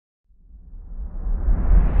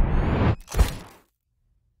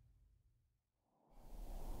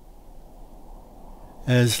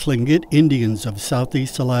As Tlingit Indians of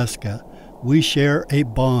Southeast Alaska, we share a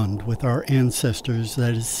bond with our ancestors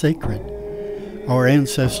that is sacred. Our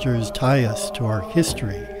ancestors tie us to our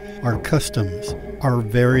history, our customs, our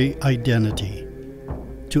very identity.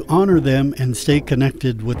 To honor them and stay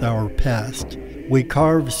connected with our past, we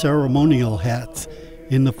carve ceremonial hats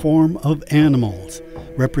in the form of animals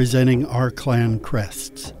representing our clan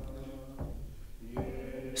crests.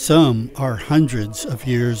 Some are hundreds of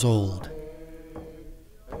years old.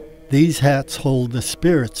 These hats hold the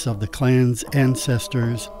spirits of the clan's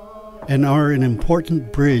ancestors and are an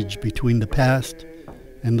important bridge between the past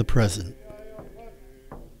and the present.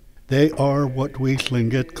 They are what we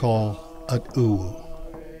Tlingit call at'uwu.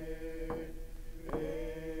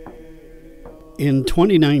 In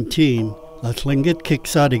 2019, the Tlingit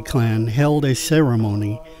Kiksadi clan held a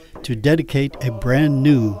ceremony to dedicate a brand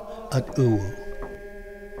new at'uwu,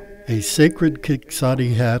 a sacred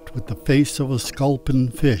Kiksadi hat with the face of a sculpin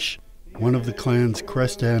fish, one of the clan's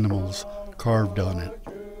crest animals, carved on it.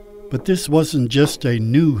 But this wasn't just a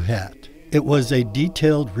new hat. It was a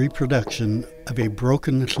detailed reproduction of a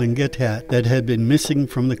broken Tlingit hat that had been missing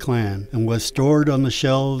from the clan and was stored on the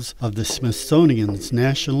shelves of the Smithsonian's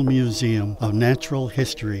National Museum of Natural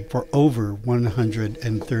History for over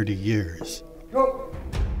 130 years.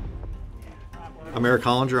 I'm Eric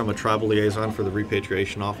Hollinger. I'm a tribal liaison for the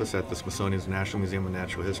Repatriation Office at the Smithsonian's National Museum of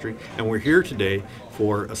Natural History. And we're here today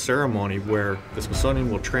for a ceremony where the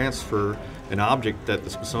Smithsonian will transfer an object that the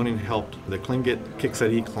Smithsonian helped the Tlingit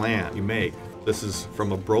Kiksadi clan make. This is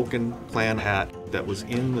from a broken clan hat that was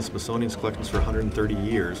in the Smithsonian's collections for 130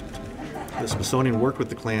 years. The Smithsonian worked with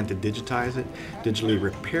the clan to digitize it, digitally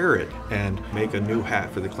repair it, and make a new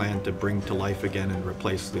hat for the clan to bring to life again and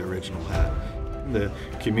replace the original hat. The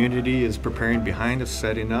community is preparing behind us,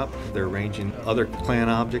 setting up. They're arranging other clan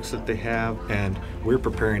objects that they have, and we're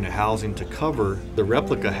preparing a housing to cover the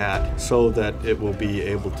replica hat so that it will be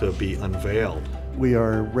able to be unveiled. We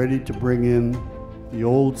are ready to bring in the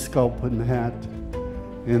old sculpin hat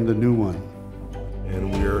and the new one.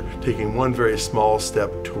 And we're taking one very small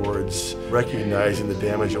step towards recognizing the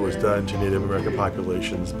damage that was done to Native American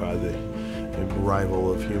populations by the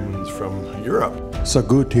arrival of humans from Europe. But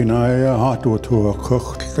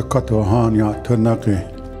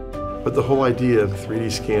the whole idea of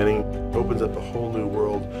 3D scanning opens up a whole new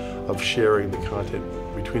world of sharing the content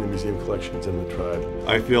between the museum collections and the tribe.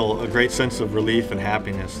 I feel a great sense of relief and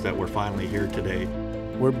happiness that we're finally here today.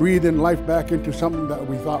 We're breathing life back into something that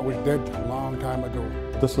we thought was dead a long time ago.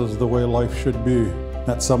 This is the way life should be.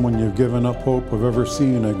 That's someone you've given up hope of ever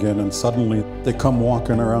seeing again, and suddenly they come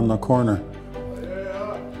walking around the corner.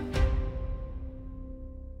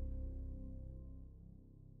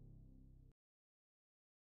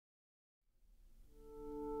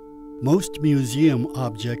 Most museum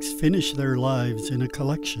objects finish their lives in a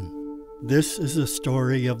collection. This is a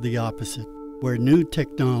story of the opposite, where new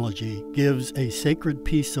technology gives a sacred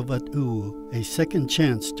piece of at'uwu a second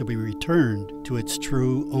chance to be returned to its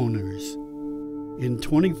true owners. In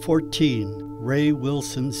 2014, Ray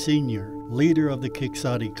Wilson Sr., leader of the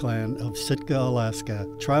Kiksadi clan of Sitka, Alaska,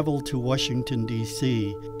 traveled to Washington,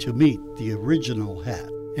 D.C. to meet the original hat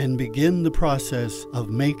and begin the process of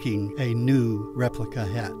making a new replica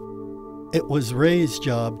hat. It was Ray's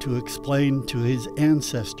job to explain to his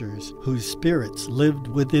ancestors, whose spirits lived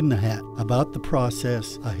within the hat, about the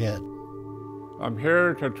process ahead. I'm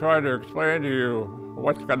here to try to explain to you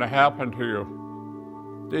what's going to happen to you.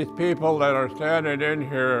 These people that are standing in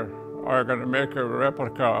here are going to make a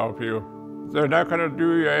replica of you. They're not going to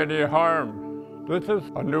do you any harm. This is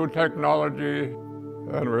a new technology,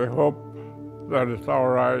 and we hope that it's all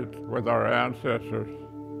right with our ancestors.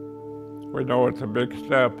 We know it's a big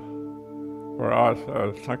step for us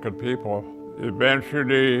as Tlingit people.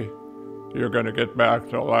 Eventually, you're going to get back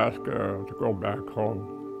to Alaska to go back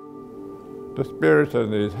home. The spirits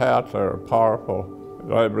in these hats are powerful,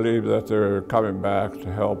 and I believe that they're coming back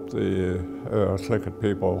to help the Tlingit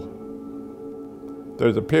people.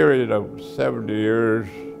 There's a period of 70 years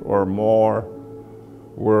or more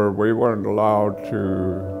where we weren't allowed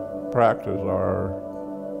to practice our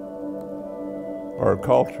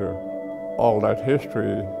culture. All that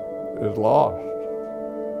history is lost.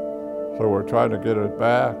 So we're trying to get it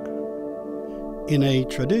back. In a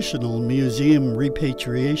traditional museum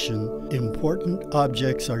repatriation, important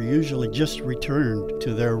objects are usually just returned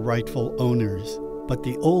to their rightful owners. But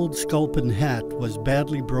the old sculpin hat was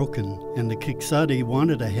badly broken, and the Kiksadi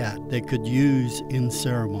wanted a hat they could use in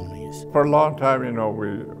ceremonies. For a long time,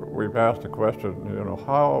 we've asked the question,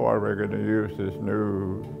 how are we going to use this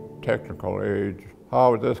new technical age?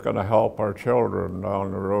 How is this going to help our children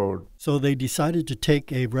down the road? So they decided to take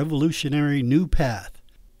a revolutionary new path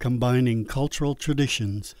combining cultural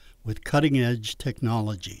traditions with cutting-edge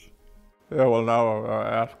technology. Yeah, we'll now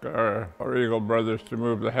ask our Eagle brothers to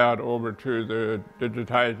move the hat over to the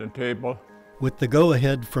digitizing table. With the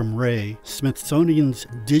go-ahead from Ray, Smithsonian's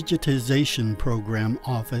Digitization Program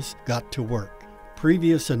office got to work.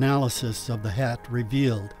 Previous analysis of the hat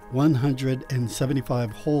revealed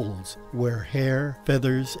 175 holes where hair,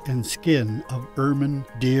 feathers, and skin of ermine,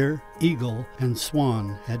 deer, eagle, and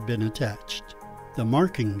swan had been attached. The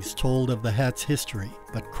markings told of the hat's history,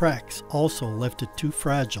 but cracks also left it too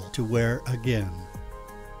fragile to wear again.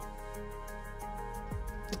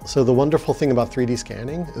 So the wonderful thing about 3D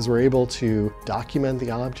scanning is we're able to document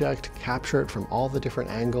the object, capture it from all the different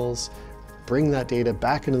angles, bring that data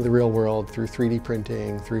back into the real world through 3D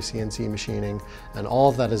printing, through CNC machining, and all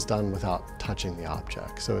of that is done without touching the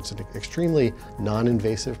object. So it's an extremely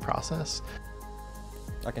non-invasive process.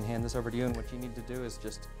 I can hand this over to you, and what you need to do is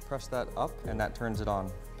just press that up, and that turns it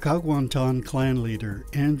on. Kagwantan clan leader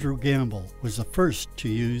Andrew Gamble was the first to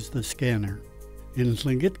use the scanner. In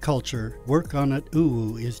Tlingit culture, work on at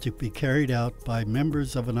uwu is to be carried out by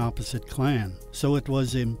members of an opposite clan, so it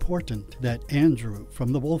was important that Andrew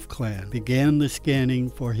from the Wolf clan began the scanning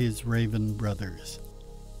for his Raven brothers.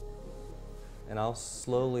 And I'll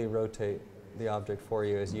slowly rotate the object for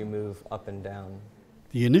you as you move up and down.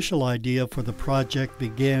 The initial idea for the project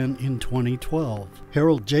began in 2012.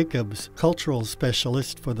 Harold Jacobs, cultural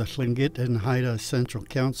specialist for the Tlingit and Haida Central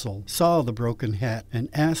Council, saw the broken hat and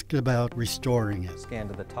asked about restoring it. Scan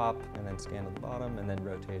to the top, and then scan to the bottom, and then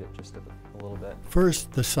rotate it just a little bit.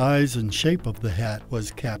 First, the size and shape of the hat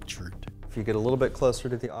was captured. If you get a little bit closer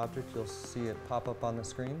to the object, you'll see it pop up on the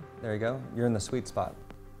screen. There you go. You're in the sweet spot.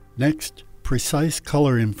 Next, precise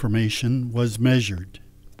color information was measured.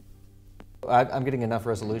 I'm getting enough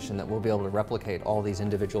resolution that we'll be able to replicate all these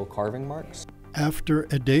individual carving marks. After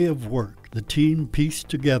a day of work, the team pieced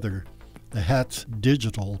together the hat's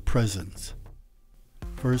digital presence.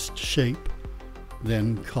 First shape,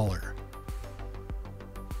 then color.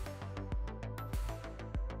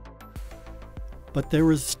 But there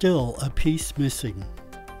was still a piece missing.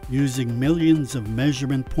 Using millions of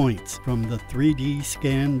measurement points from the 3D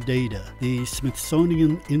scan data, the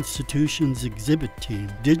Smithsonian Institution's exhibit team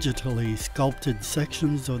digitally sculpted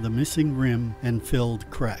sections of the missing rim and filled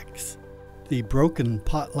cracks. The broken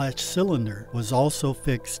potlatch cylinder was also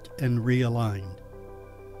fixed and realigned.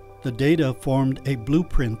 The data formed a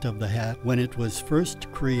blueprint of the hat when it was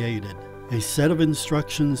first created, a set of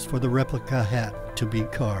instructions for the replica hat to be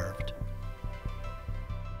carved.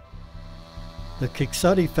 The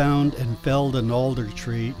Kiksati found and felled an alder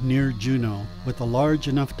tree near Juneau with a large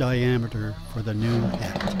enough diameter for the new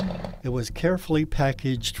hat. It was carefully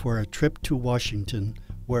packaged for a trip to Washington,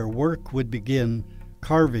 where work would begin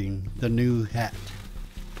carving the new hat.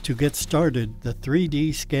 To get started, the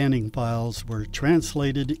 3D scanning files were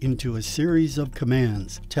translated into a series of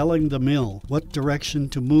commands telling the mill what direction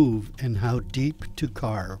to move and how deep to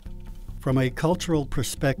carve. From a cultural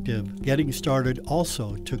perspective, getting started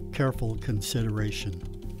also took careful consideration.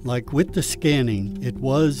 Like with the scanning, it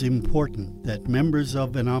was important that members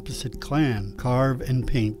of an opposite clan carve and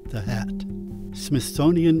paint the hat.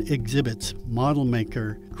 Smithsonian Exhibits model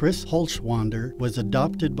maker Chris Holschwander was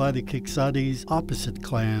adopted by the Kiksati's opposite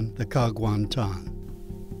clan, the Kagwantan.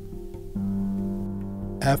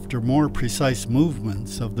 After more precise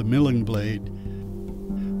movements of the milling blade,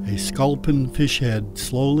 a sculpin fish head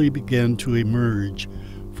slowly began to emerge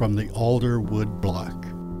from the alder wood block.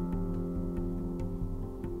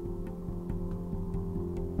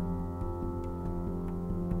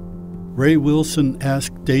 Ray Wilson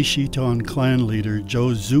asked Daishiton clan leader Joe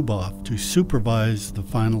Zuboff to supervise the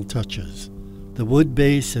final touches. The wood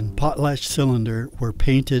base and potlatch cylinder were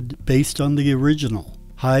painted based on the original.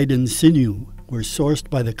 Hide and sinew were sourced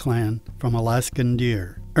by the clan from Alaskan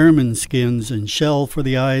deer. Ermine skins and shell for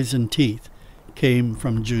the eyes and teeth came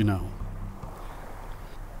from Juneau.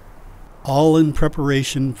 All in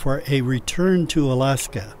preparation for a return to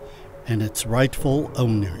Alaska and its rightful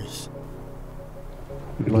owners.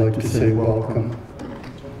 We'd like to say welcome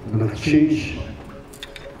to Nachish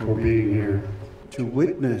for being here to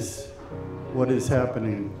witness what is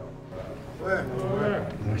happening.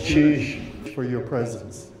 Nachish for your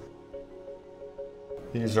presence.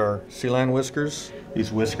 These are sea lion whiskers.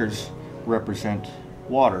 These whiskers represent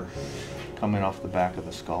water coming off the back of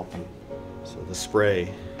the sculpin. So the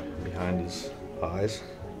spray behind his eyes.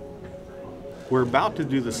 We're about to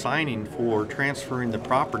do the signing for transferring the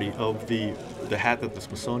property of the hat that the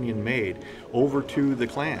Smithsonian made over to the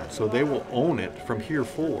clan. So they will own it from here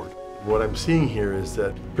forward. What I'm seeing here is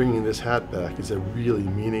that bringing this hat back is a really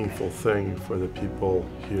meaningful thing for the people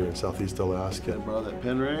here in Southeast Alaska. Borrow that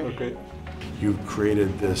pen, Ray? Okay. You've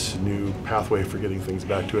created this new pathway for getting things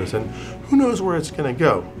back to us, and who knows where it's going to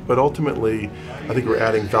go. But ultimately, I think we're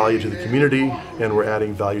adding value to the community, and we're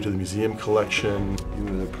adding value to the museum collection. You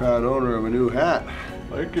are the proud owner of a new hat.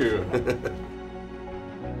 Thank you.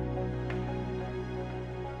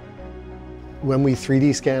 When we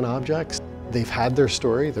 3D scan objects, they've had their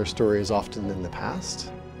story is often in the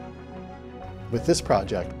past. With this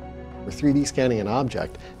project, we're 3D scanning an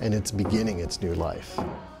object and it's beginning its new life.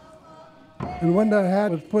 And when that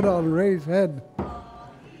hat was put on Ray's head,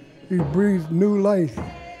 he breathed new life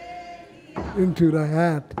into the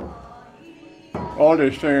hat. All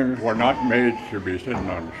these things were not made to be sitting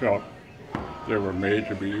on the shelf. They were made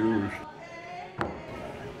to be used.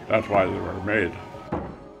 That's why they were made.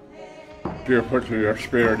 If you put your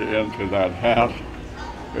spirit into that hat,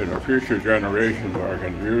 in the future generations are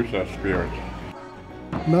going to use that spirit.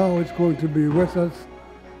 Now it's going to be with us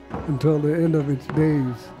until the end of its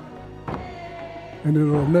days. And it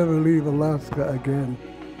will never leave Alaska again,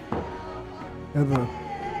 ever.